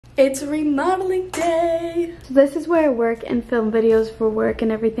It's remodeling day. So this is where I work and film videos for work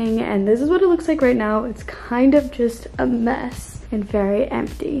and everything, and this is what it looks like right now. It's kind of just a mess and very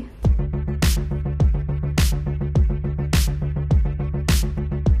empty.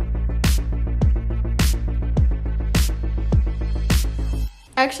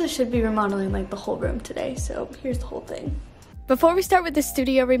 I actually should be remodeling like the whole room today, so here's the whole thing. Before we start with the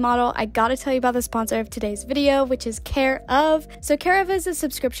studio remodel, I gotta tell you about the sponsor of today's video, which is Care of. So Care of is a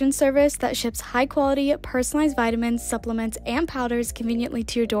subscription service that ships high quality, personalized vitamins, supplements, and powders conveniently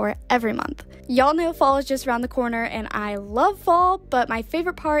to your door every month. Y'all know fall is just around the corner, and I love fall, but my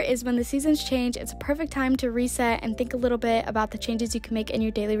favorite part is when the seasons change. It's a perfect time to reset and think a little bit about the changes you can make in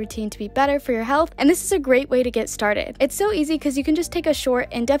your daily routine to be better for your health, and this is a great way to get started. It's so easy because you can just take a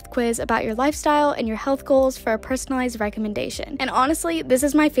short, in-depth quiz about your lifestyle and your health goals for a personalized recommendation. And honestly, this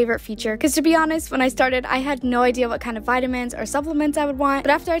is my favorite feature because, to be honest, when I started, I had no idea what kind of vitamins or supplements I would want,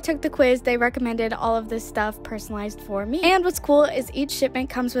 but after I took the quiz, they recommended all of this stuff personalized for me. And what's cool is each shipment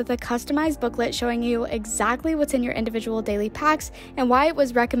comes with a customized booklet showing you exactly what's in your individual daily packs and why it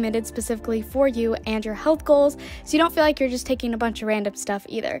was recommended specifically for you and your health goals, so you don't feel like you're just taking a bunch of random stuff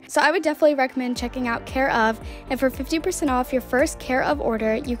either. So I would definitely recommend checking out Care of, and for 50% off your first Care of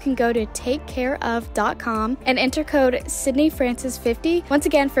order, you can go to takecareof.com and enter code sydfrances50. Once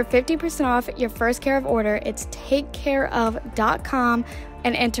again, for 50% off your first Care of order, it's takecareof.com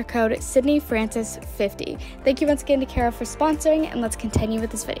and enter code sydfrances50. Thank you once again to Care of for sponsoring, and let's continue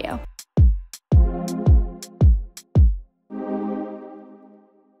with this video.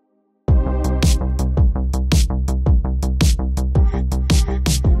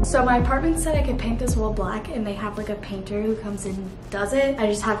 So my apartment said I could paint this wall black, and they have like a painter who comes in and does it. I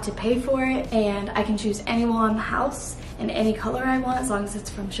just have to pay for it, and I can choose any wall in the house in any color I want as long as it's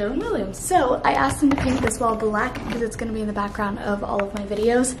from Sherwin-Williams. So I asked them to paint this wall black because it's gonna be in the background of all of my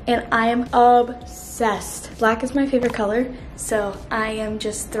videos, and I am obsessed. Black is my favorite color, so I am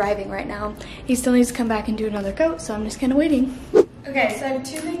just thriving right now. He still needs to come back and do another coat, so I'm just kind of waiting. Okay, so I have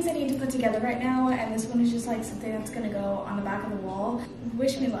two things I need to put together right now, and this one is just like something that's gonna go on the back of the wall.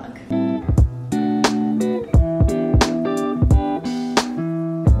 Wish me luck.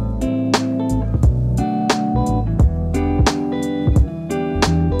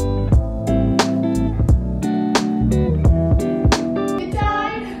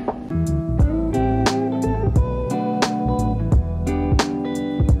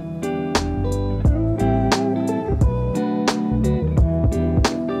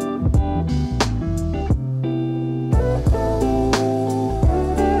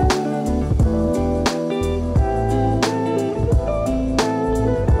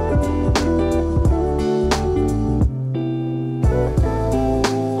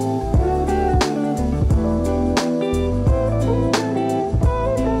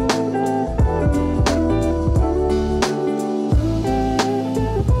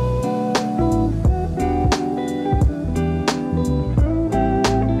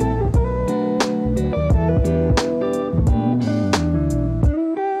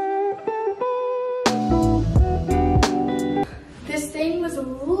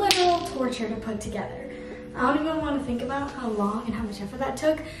 To put together. I don't even want to think about how long and how much effort that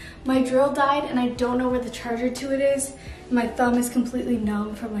took. My drill died, and I don't know where the charger to it is. My thumb is completely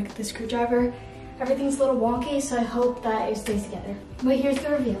numb from like the screwdriver. Everything's a little wonky, so I hope that it stays together. But here's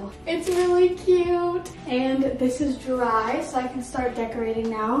the reveal. It's really cute, and this is dry, so I can start decorating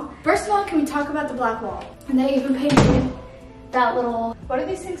now. First of all, can we talk about the black wall? And they even painted that little, what are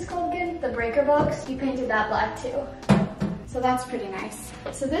these things called again? The breaker box. You painted that black too. So that's pretty nice.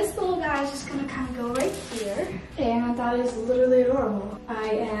 So this little guy is just gonna kind of go right here, and that is literally adorable.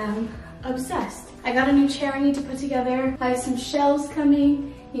 I am obsessed. I got a new chair I need to put together. I have some shelves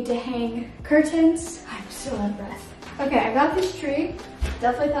coming, need to hang curtains. I'm still out of breath. Okay, I got this tree.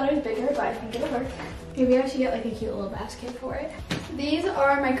 Definitely thought it was bigger, but I think it'll work. Maybe I should get like a cute little basket for it. These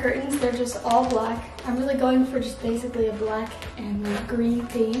are my curtains. They're just all black. I'm really going for just basically a black and green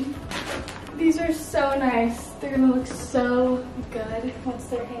theme. These are so nice. They're gonna look so good once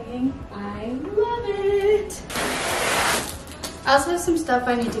they're hanging. I love it. I also have some stuff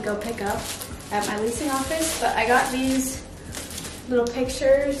I need to go pick up at my leasing office, but I got these little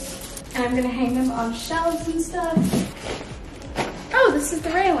pictures, and I'm gonna hang them on shelves and stuff. Oh, this is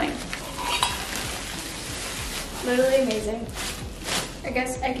the railing. Literally amazing. I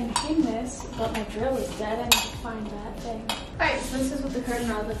guess I can hang this, but my drill is dead. I need to find that thing. All right, so this is what the curtain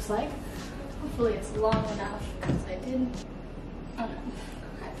rod looks like. Hopefully it's long enough, because I didn't, oh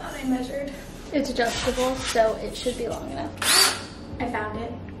no, I thought I measured. It's adjustable, so it should be long enough. I found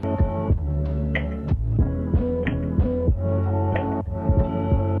it.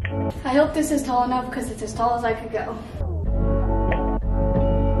 I hope this is tall enough because it's as tall as I could go.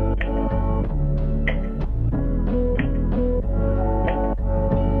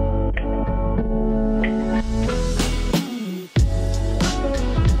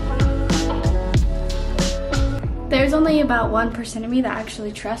 There's only about 1% of me that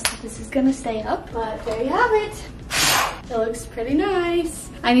actually trusts that this is gonna stay up, but there you have it. It looks pretty nice.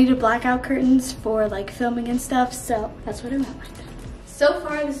 I needed blackout curtains for like filming and stuff, so that's what I went with. So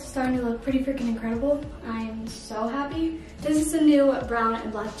far, this is starting to look pretty freaking incredible. I am so happy. This is a new brown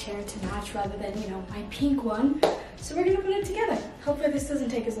and black chair to match rather than, you know, my pink one. So we're gonna put it together. Hopefully this doesn't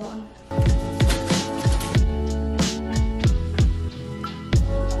take as long.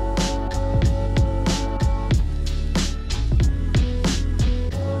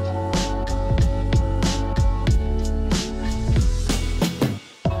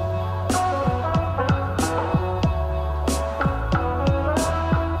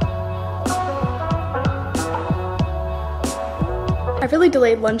 I really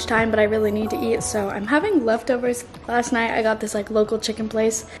delayed lunchtime, but I really need to eat, so I'm having leftovers. Last night I got this like local chicken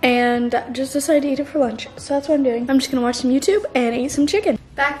place and just decided to eat it for lunch. So that's what I'm doing. I'm just gonna watch some YouTube and eat some chicken.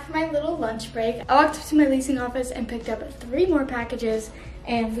 Back for my little lunch break. I walked up to my leasing office and picked up 3 more packages,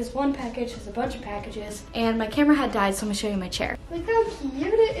 and this one package has a bunch of packages, and my camera had died, so I'm gonna show you my chair. Look how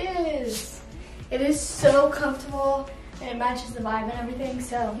cute it is. It is so comfortable and it matches the vibe and everything.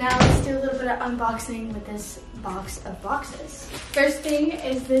 So now let's do a little bit of unboxing with this box of boxes. First thing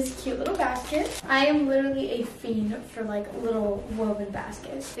is this cute little basket. I am literally a fiend for like little woven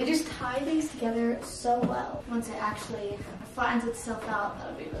baskets. They just tie these together so well. Once it actually flattens itself out,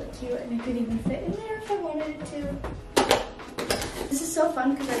 that'll be really cute, and it could even fit in there if I wanted it to. This is so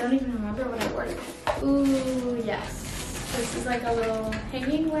fun because I don't even remember what I ordered. Ooh, yes. This is like a little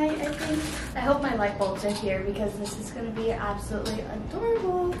hanging light, I think. I hope my light bulbs are here because this is gonna be absolutely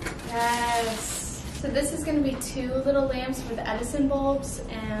adorable. Yes. So this is gonna be 2 little lamps with Edison bulbs,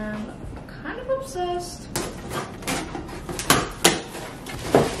 and I'm kind of obsessed.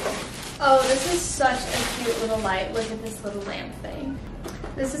 Oh, this is such a cute little light. Look at this little lamp thing.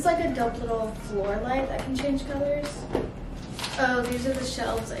 This is like a dope little floor light that can change colors. Oh, these are the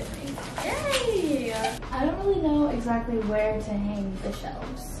shelves, I think. Yay! I don't really know exactly where to hang the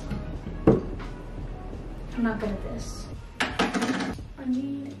shelves. I'm not good at this. I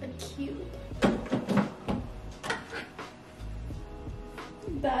need a cube.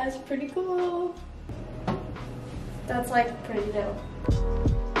 That's pretty cool. That's like pretty dope.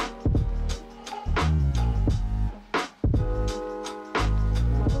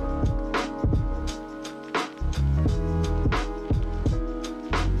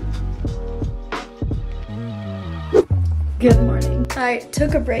 Good morning. I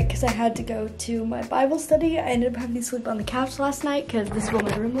took a break because I had to go to my Bible study. I ended up having to sleep on the couch last night because this is what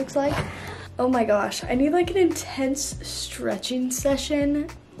my room looks like. Oh my gosh, I need like an intense stretching session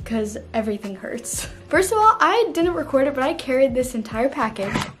because everything hurts. First of all, I didn't record it, but I carried this entire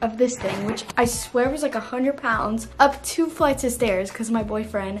package of this thing, which I swear was like 100 pounds, up 2 flights of stairs because my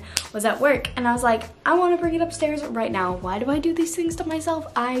boyfriend was at work. And I was like, I want to bring it upstairs right now. Why do I do these things to myself?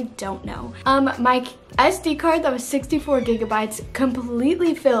 I don't know. My SD card that was 64 gigabytes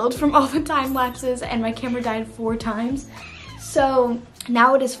completely filled from all the time lapses, and my camera died 4 times. So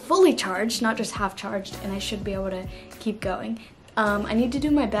now it is fully charged, not just half charged, and I should be able to keep going. I need to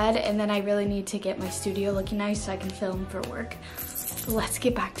do my bed, and then I really need to get my studio looking nice so I can film for work. So let's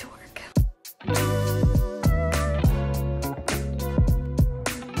get back to work.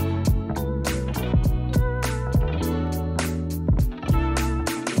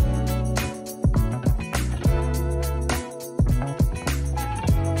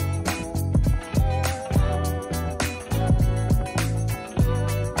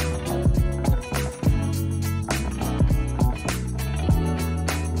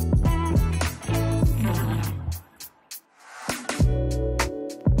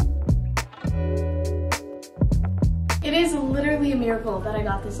 It is literally a miracle that I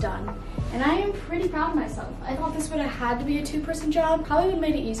got this done, and I am pretty proud of myself. I thought this would have had to be a 2-person job. Probably would have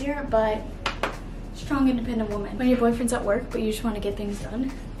made it easier, but strong, independent woman. When your boyfriend's at work, but you just want to get things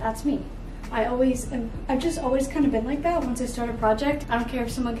done, that's me. I've just always kind of been like that. Once I start a project, I don't care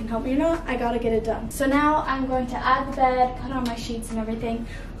if someone can help me or not, I gotta get it done. So now I'm going to add the bed, put on my sheets and everything.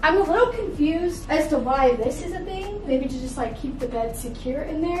 I'm a little confused as to why this is a thing. Maybe to just like keep the bed secure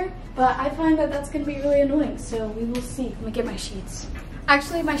in there. But I find that that's gonna be really annoying, so we will see. Let me get my sheets.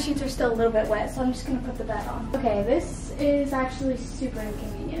 Actually, my sheets are still a little bit wet, so I'm just gonna put the bed on. Okay, this is actually super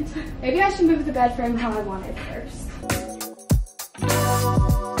inconvenient. Maybe I should move the bed frame how I want it first.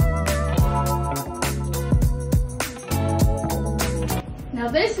 Now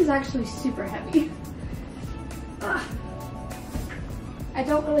this is actually super heavy. Ugh. I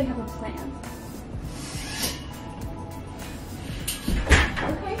don't really have a plan.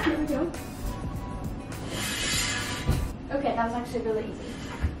 Okay, here we go. Okay, that was actually really easy.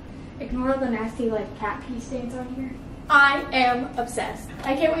 Ignore the nasty like cat pee stains on here. I am obsessed.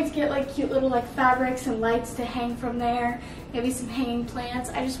 I can't wait to get like cute little like fabrics and lights to hang from there. Maybe some hanging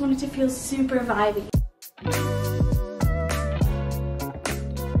plants. I just want it to feel super vibey.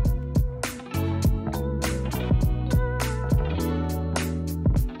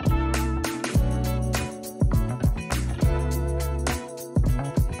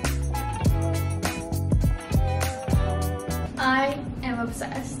 I am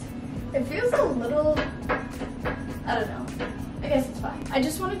obsessed. It feels a little, I don't know. I guess it's fine. I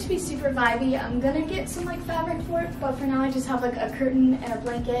just want it to be super vibey. I'm gonna get some like fabric for it, but for now I just have like a curtain and a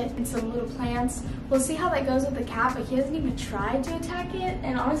blanket and some little plants. We'll see how that goes with the cat, but he hasn't even tried to attack it,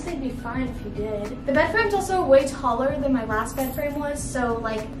 and honestly it'd be fine if he did. The bed frame's also way taller than my last bed frame was, so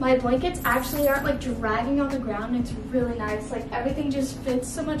like my blankets actually aren't like dragging on the ground. It's really nice. Like everything just fits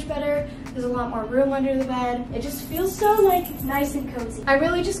so much better. There's a lot more room under the bed. It just feels so like nice and cozy. I'm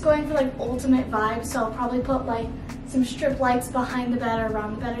really just going for like ultimate vibes, so I'll probably put like some strip lights behind the bed or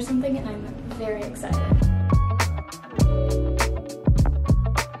around the bed or something, and I'm very excited.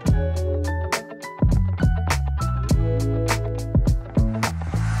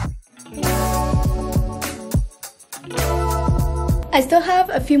 I still have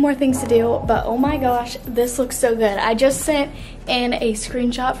a few more things to do, but oh my gosh, this looks so good. I just sent in a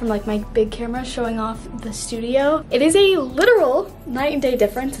screenshot from like my big camera showing off the studio. It is a literal night and day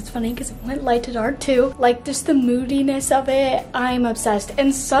difference. It's funny because it went light to dark too. Like just the moodiness of it, I'm obsessed.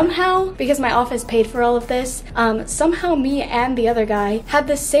 And somehow, because my office paid for all of this, somehow me and the other guy had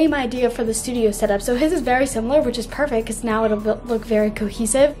the same idea for the studio setup. So his is very similar, which is perfect because now it'll look very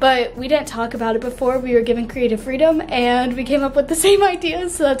cohesive. But we didn't talk about it before. We were given creative freedom and we came up with the same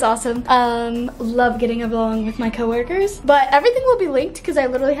ideas, so that's awesome. Love getting along with my coworkers. But everything will be linked because I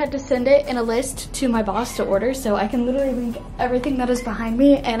literally had to send it in a list to my boss to order, so I can literally link everything that is behind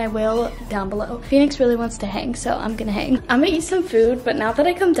me, and I will down below. Phoenix really wants to hang, so I'm gonna hang. I'm gonna eat some food, but now that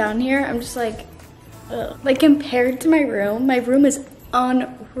I come down here, I'm just like, ugh. Like compared to my room is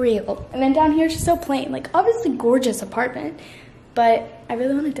unreal. And then down here it's just so plain. Like obviously gorgeous apartment, but I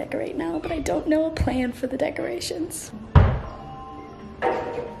really want to decorate now, but I don't know a plan for the decorations.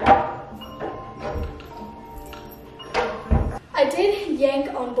 I did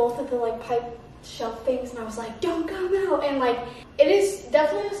yank on both of the like pipe shelf things, and I was like, don't come out. And like, it is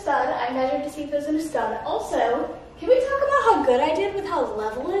definitely a stud. I measured to see if it was in a stud. Also, can we talk about how good I did with how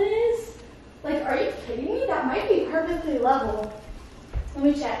level it is? Like, are you kidding me? That might be perfectly level. Let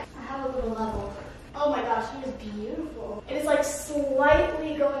me check. I have a little level. Oh my gosh, it is beautiful. It is like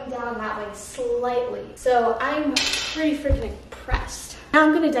slightly going down that way, slightly. So I'm pretty freaking impressed. Now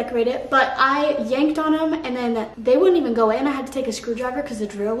I'm gonna decorate it, but I yanked on them and then they wouldn't even go in. I had to take a screwdriver because the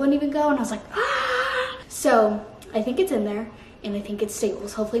drill wouldn't even go, and I was like, ah! So I think it's in there and I think it's stable.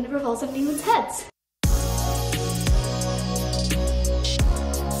 So hopefully it never falls on anyone's heads.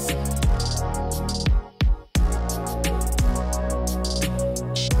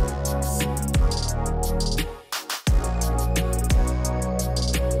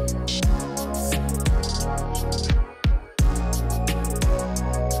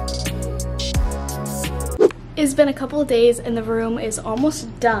 It's been a couple of days and the room is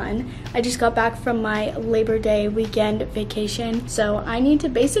almost done. I just got back from my Labor Day weekend vacation, so I need to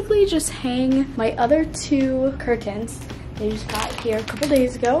basically just hang my other two curtains. They just got here a couple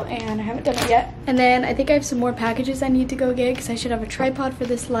days ago and I haven't done it yet. And then I think I have some more packages I need to go get because I should have a tripod for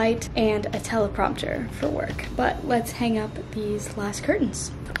this light and a teleprompter for work. But let's hang up these last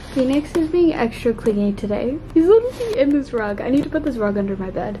curtains. Phoenix is being extra clingy today. He's literally in this rug. I need to put this rug under my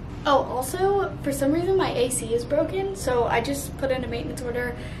bed. Oh, also, for some reason my AC is broken, so I just put in a maintenance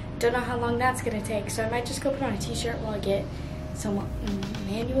order. Don't know how long that's gonna take, so I might just go put on a t-shirt while I get some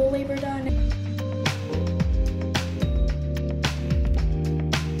manual labor done.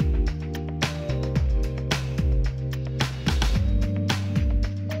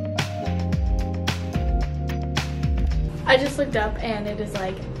 I just looked up and it is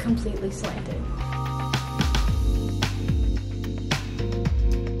like completely slanted.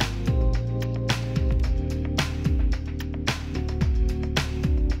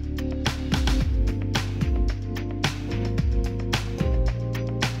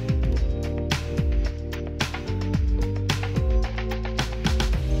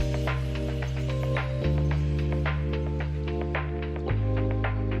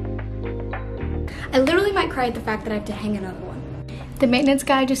 I literally might cry at the fact that I have to hang another one. The maintenance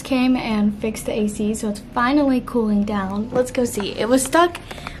guy just came and fixed the AC, so it's finally cooling down. Let's go see. It was stuck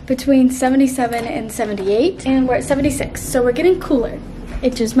between 77 and 78, and we're at 76, so we're getting cooler.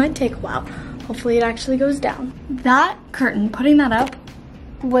 It just might take a while. Hopefully it actually goes down. That curtain, putting that up,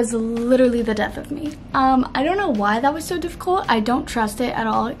 was literally the death of me. I don't know why that was so difficult. I don't trust it at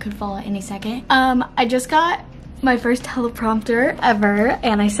all. It could fall at any second. I just got my first teleprompter ever,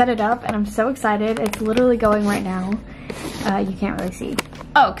 and I set it up, and I'm so excited. It's literally going right now. You can't really see.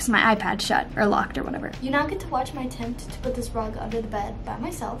 Oh, because my iPad's shut or locked or whatever. You now get to watch my attempt to put this rug under the bed by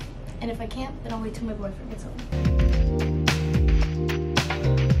myself, and if I can't, then I'll wait till my boyfriend gets home.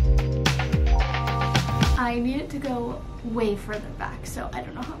 I need it to go way further back, so I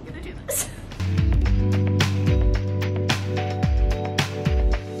don't know how I'm gonna do this.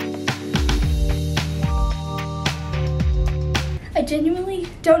 I genuinely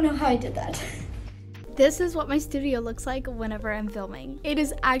don't know how I did that. This is what my studio looks like whenever I'm filming. It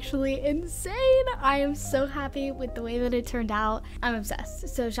is actually insane. I am so happy with the way that it turned out. I'm obsessed.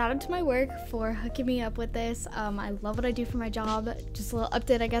 So shout out to my work for hooking me up with this. I love what I do for my job. Just a little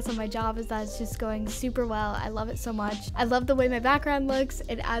update, I guess, on my job is that it's just going super well. I love it so much. I love the way my background looks.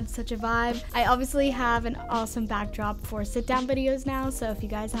 It adds such a vibe. I obviously have an awesome backdrop for sit-down videos now, so if you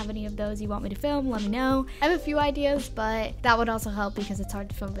guys have any of those you want me to film, let me know. I have a few ideas, but that would also help because it's hard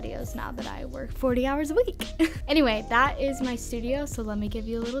to film videos now that I work 40 hours a week. Anyway, that is my studio, so let me give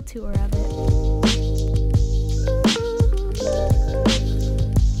you a little tour of it.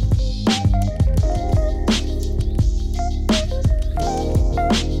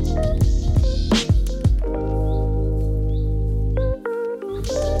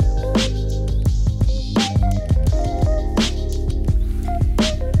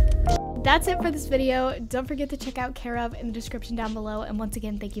 That's it for this video. Don't forget to check out Care Of in the description down below. And once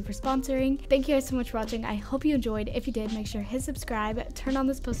again, thank you for sponsoring. Thank you guys so much for watching. I hope you enjoyed. If you did, make sure to hit subscribe, turn on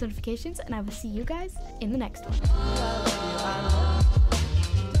those post notifications, and I will see you guys in the next one.